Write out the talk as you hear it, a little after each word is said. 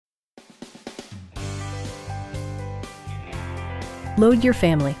Load your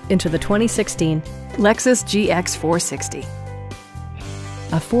family into the 2016 Lexus GX 460.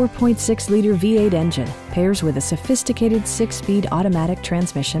 A 4.6-liter V8 engine pairs with a sophisticated 6-speed automatic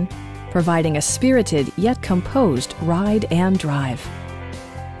transmission, providing a spirited yet composed ride and drive.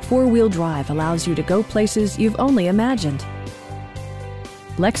 Four-wheel drive allows you to go places you've only imagined.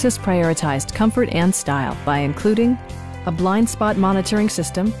 Lexus prioritized comfort and style by including a blind spot monitoring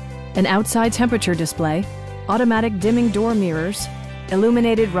system, an outside temperature display, automatic dimming door mirrors,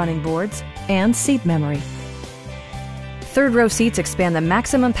 illuminated running boards, and seat memory. Third-row seats expand the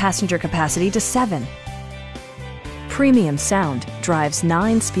maximum passenger capacity to 7. Premium sound drives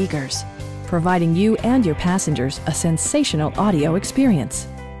 9 speakers, providing you and your passengers a sensational audio experience.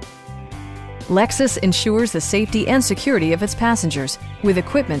 Lexus ensures the safety and security of its passengers with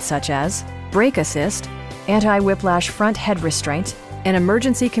equipment such as brake assist, anti-whiplash front head restraint, an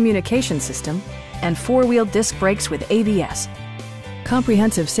emergency communication system, and 4-wheel disc brakes with ABS.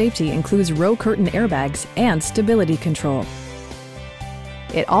 Comprehensive safety includes row curtain airbags and stability control.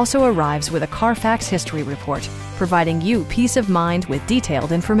 It also arrives with a Carfax history report, providing you peace of mind with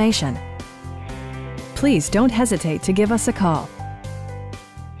detailed information. Please don't hesitate to give us a call.